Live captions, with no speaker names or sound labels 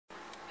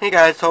Hey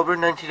guys, Sober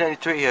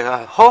 1993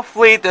 here.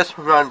 Hopefully this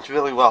runs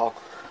really well.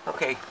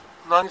 Okay,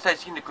 as long as I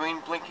see the green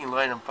blinking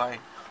light, I'm fine.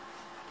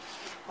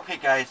 Okay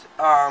guys,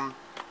 I'm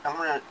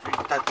gonna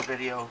restart the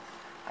video.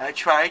 I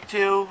tried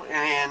to,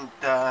 and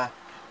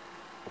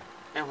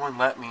it wouldn't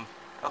let me.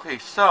 Okay,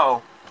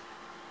 so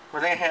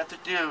what I have to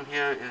do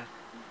here is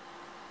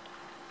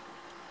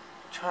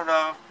turn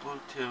off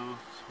Bluetooth.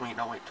 Wait,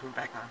 no, wait, turn it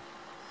back on.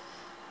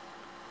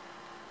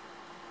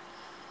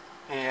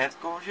 Okay, let's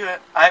go to your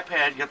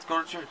iPad. Let's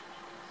go to your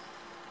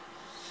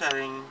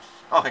settings.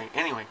 Okay,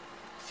 anyway,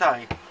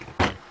 sorry.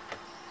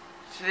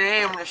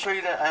 Today I'm going to show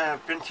you the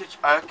vintage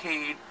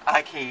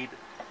icade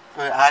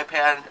for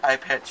iPad,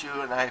 iPad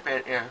 2, and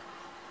iPad Air.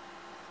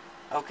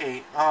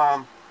 Okay,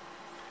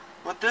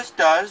 what this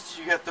does,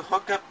 you have to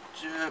iPad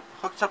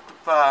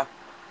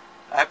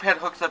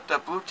hooks up to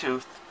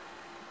Bluetooth,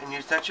 and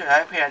you set your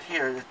iPad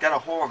here. It's got a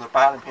hole in the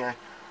bottom here,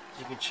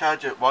 so you can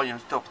charge it while you're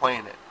still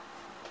playing it.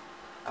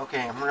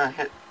 Okay, I'm going to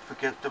hit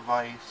forget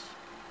device.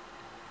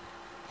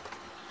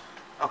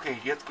 Okay,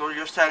 you have to go to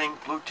your setting,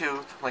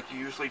 Bluetooth, like you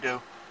usually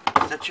do.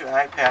 Set your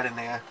iPad in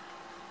there.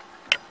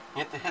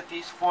 You have to hit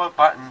these 4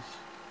 buttons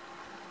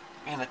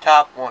in the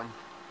top one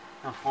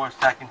for 4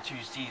 seconds till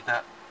you see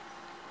that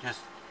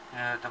just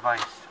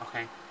device.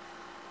 Okay.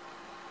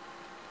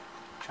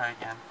 Try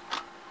again.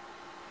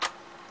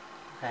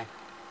 Okay.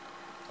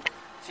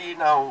 See,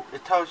 now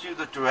it tells you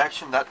the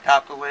direction that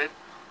top of the lid.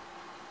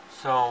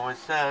 So it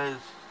says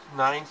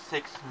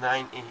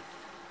 9698.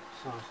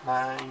 So it's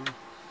 9698.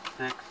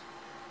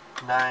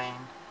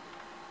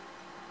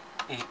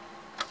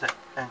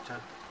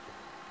 Enter.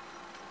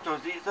 So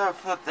these are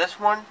for this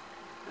one.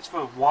 It's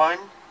for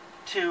 1,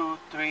 2,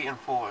 3, and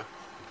 4.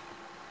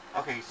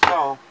 Okay,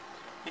 so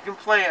you can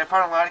play. I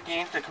found a lot of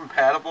games that are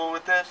compatible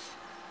with this,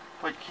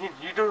 but you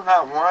do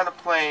not want to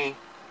play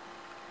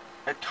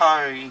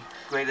Atari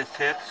Greatest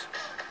Hits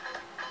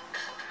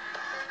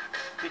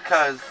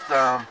because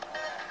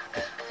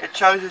it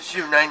charges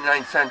you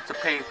 99 cents to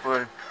pay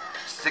for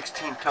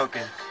 16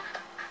 tokens.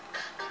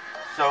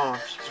 So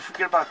just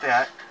forget about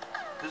that.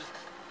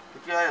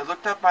 If you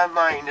looked up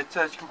online, it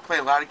says you can play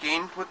a lot of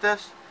games with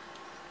this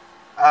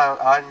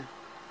on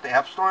the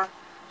App Store.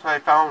 So I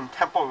found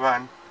Temple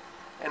Run,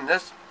 and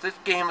this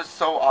game is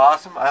so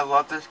awesome. I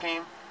love this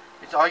game.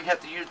 It's all you have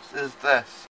to use is this.